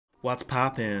What's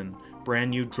poppin'?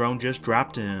 Brand new drone just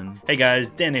dropped in. Hey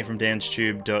guys, Dan here from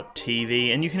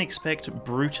DansTube.TV, and you can expect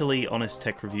brutally honest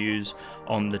tech reviews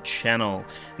on the channel.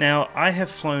 Now, I have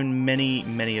flown many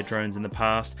drones in the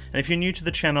past, and if you're new to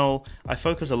the channel, I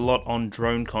focus a lot on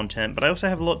drone content, but I also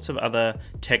have lots of other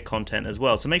tech content as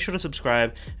well, so make sure to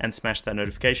subscribe and smash that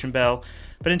notification bell.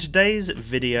 But in today's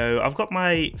video, I've got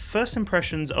my first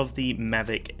impressions of the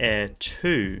Mavic Air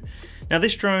 2. Now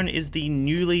this drone is the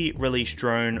newly released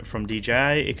drone from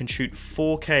DJI. It can shoot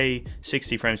 4K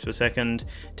 60 frames per second,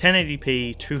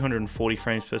 1080p 240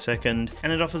 frames per second,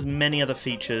 and it offers many other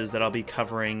features that I'll be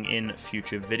covering in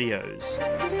future videos.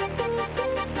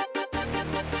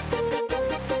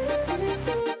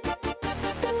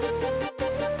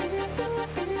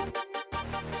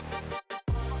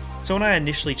 So when I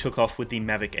initially took off with the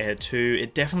Mavic Air 2,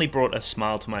 it definitely brought a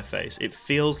smile to my face. It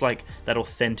feels like that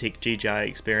authentic DJI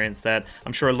experience that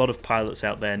I'm sure a lot of pilots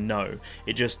out there know.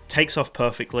 It just takes off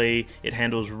perfectly, it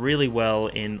handles really well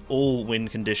in all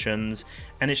wind conditions,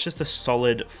 and it's just a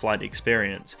solid flight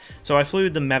experience. So I flew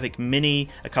the Mavic Mini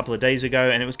a couple of days ago,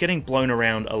 and it was getting blown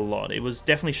around a lot. It was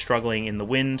definitely struggling in the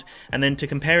wind, and then to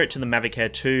compare it to the Mavic Air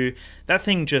 2, that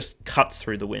thing just cuts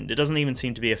through the wind. It doesn't even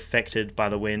seem to be affected by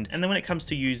the wind. And then when it comes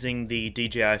to using the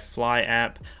DJI Fly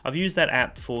app, I've used that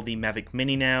app for the Mavic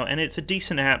Mini now, and it's a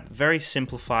decent app, very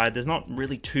simplified. There's not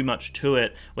really too much to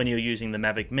it when you're using the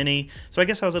Mavic Mini, so I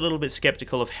guess I was a little bit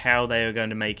skeptical of how they are going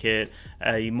to make it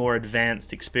a more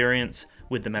advanced experience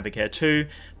with the Mavic Air 2,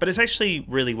 but it's actually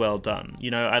really well done.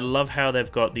 You know, I love how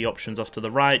they've got the options off to the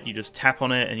right. You just tap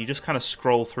on it and you just kind of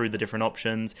scroll through the different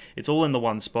options. It's all in the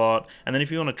one spot, and then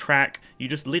if you want to track, you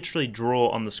just literally draw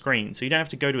on the screen. So you don't have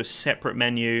to go to a separate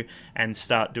menu and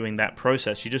start doing that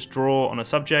process. You just draw on a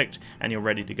subject and you're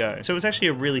ready to go. So it's actually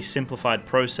a really simplified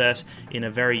process in a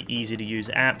very easy to use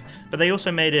app, but they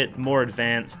also made it more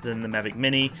advanced than the Mavic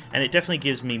Mini, and it definitely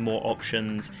gives me more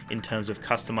options in terms of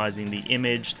customizing the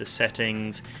image, the settings,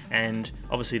 and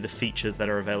obviously the features that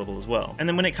are available as well. And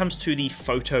then when it comes to the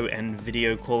photo and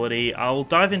video quality, I'll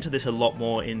dive into this a lot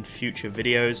more in future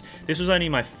videos. This was only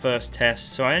my first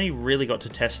test, so I only really got to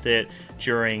test it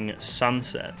during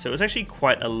sunset. So it was actually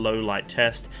quite a low light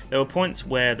test. There were points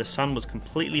where the sun was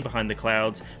completely behind the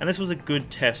clouds, and this was a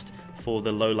good test for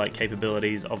the low light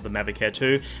capabilities of the Mavic Air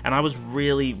 2, and I was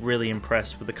really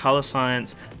impressed with the color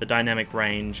science, the dynamic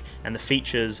range, and the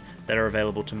features that are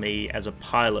available to me as a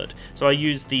pilot. So I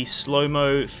used the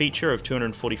slow-mo feature of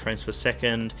 240 frames per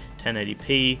second,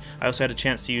 1080p. I also had a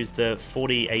chance to use the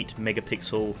 48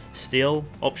 megapixel still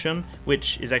option,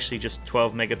 which is actually just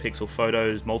 12 megapixel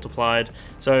photos multiplied.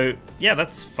 So yeah,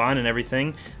 that's fine and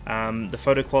everything. The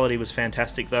photo quality was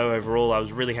fantastic though. Overall, I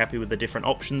was really happy with the different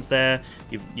options there.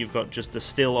 You've got just a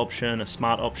still option, a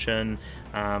smart option,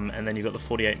 and then you've got the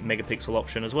 48 megapixel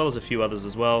option, as well as a few others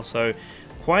as well. So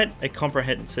quite a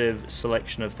comprehensive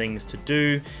selection of things to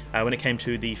do. When it came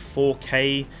to the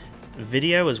 4K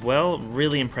video as well,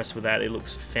 really impressed with that. It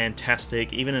looks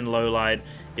fantastic. Even in low light,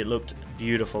 it looked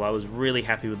beautiful. I was really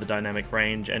happy with the dynamic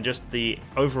range and just the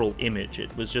overall image.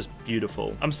 It was just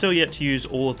beautiful. I'm still yet to use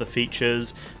all of the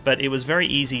features, but it was very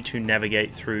easy to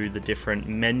navigate through the different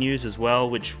menus as well,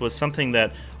 which was something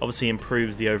that obviously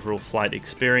improves the overall flight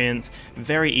experience.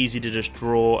 Very easy to just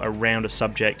draw around a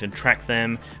subject and track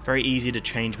them. Very easy to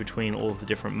change between all of the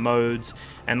different modes.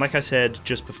 And like I said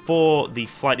just before, the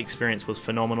flight experience was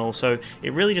phenomenal. So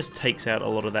it really just takes out a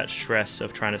lot of that stress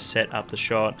of trying to set up the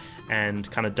shot and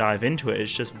kind of dive into it.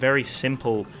 It's just very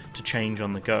simple to change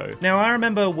on the go. Now, I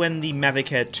remember when the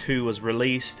Mavic Air 2 was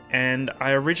released, and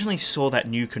I originally saw that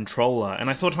new controller, and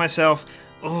I thought to myself,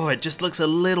 oh, it just looks a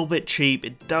little bit cheap.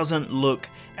 It doesn't look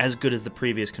as good as the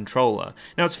previous controller.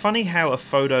 Now, it's funny how a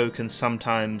photo can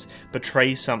sometimes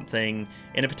portray something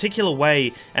in a particular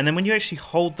way, and then when you actually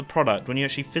hold the product, when you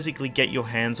actually physically get your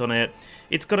hands on it,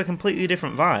 it's got a completely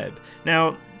different vibe.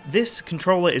 Now, this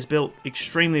controller is built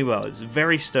extremely well. It's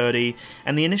very sturdy,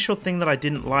 and the initial thing that I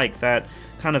didn't like, that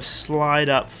kind of slide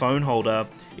up phone holder,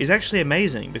 is actually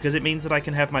amazing because it means that I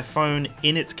can have my phone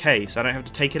in its case. I don't have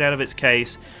to take it out of its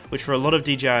case, which for a lot of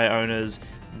DJI owners,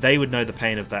 they would know the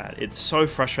pain of that. It's so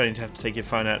frustrating to have to take your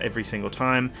phone out every single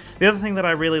time. The other thing that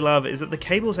I really love is that the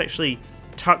cable is actually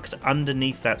tucked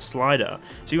underneath that slider.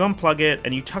 So you unplug it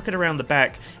and you tuck it around the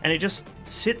back and it just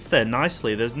sits there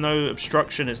nicely. There's no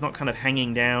obstruction, it's not kind of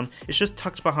hanging down, it's just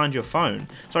tucked behind your phone.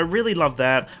 So I really love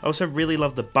that. I also really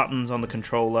love the buttons on the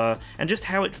controller and just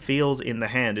how it feels in the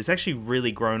hand. It's actually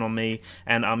really grown on me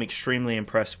and I'm extremely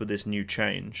impressed with this new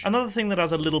change. Another thing that I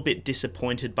was a little bit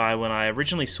disappointed by when I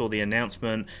originally saw the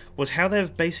announcement was how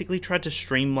they've basically tried to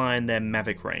streamline their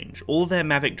Mavic range. All their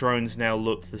Mavic drones now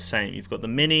look the same. You've got the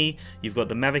Mini, you've got got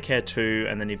the Mavic Air 2,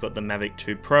 and then you've got the Mavic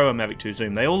 2 Pro and Mavic 2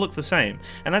 Zoom. They all look the same,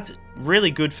 and that's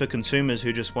really good for consumers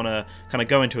who just want to kind of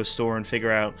go into a store and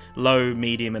figure out low,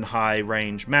 medium, and high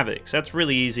range Mavics. That's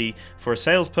really easy for a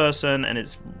salesperson, and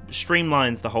it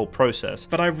streamlines the whole process.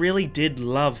 But I really did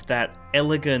love that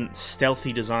elegant,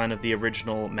 stealthy design of the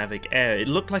original Mavic Air. It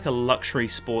looked like a luxury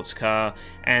sports car,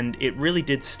 and it really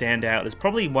did stand out as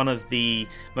probably one of the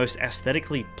most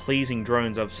aesthetically pleasing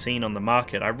drones I've seen on the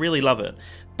market. I really love it.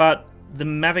 But the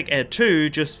Mavic Air 2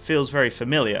 just feels very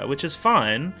familiar, which is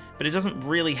fine, but it doesn't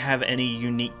really have any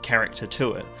unique character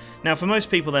to it. Now, for most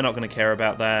people, they're not going to care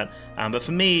about that, but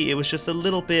for me, it was just a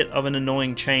little bit of an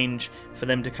annoying change for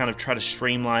them to kind of try to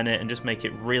streamline it and just make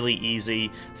it really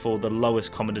easy for the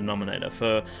lowest common denominator.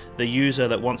 For the user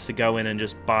that wants to go in and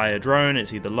just buy a drone,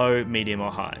 it's either low, medium,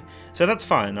 or high. So that's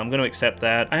fine, I'm going to accept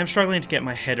that. I am struggling to get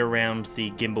my head around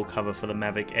the gimbal cover for the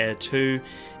Mavic Air 2.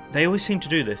 They always seem to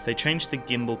do this. They change the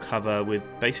gimbal cover with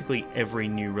basically every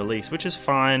new release, which is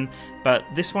fine, but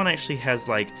this one actually has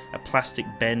like a plastic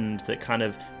bend that kind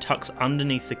of tucks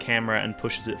underneath the camera and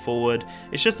pushes it forward.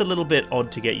 It's just a little bit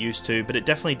odd to get used to, but it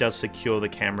definitely does secure the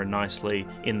camera nicely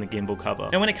in the gimbal cover.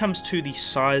 Now, when it comes to the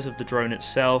size of the drone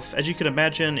itself, as you can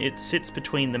imagine, it sits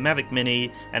between the Mavic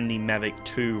Mini and the Mavic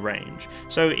 2 range.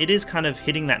 So it is kind of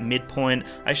hitting that midpoint.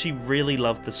 I actually really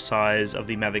love the size of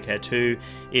the Mavic Air 2.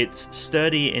 It's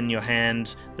sturdy in your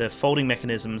hand, the folding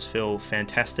mechanisms feel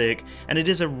fantastic, and it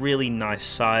is a really nice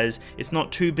size. It's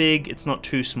not too big, it's not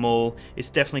too small, it's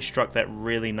definitely struck that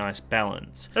really nice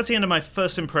balance. That's the end of my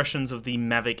first impressions of the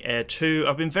Mavic Air 2.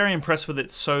 I've been very impressed with it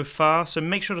so far, so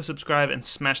make sure to subscribe and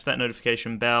smash that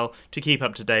notification bell to keep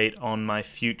up to date on my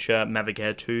future Mavic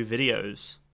Air 2 videos.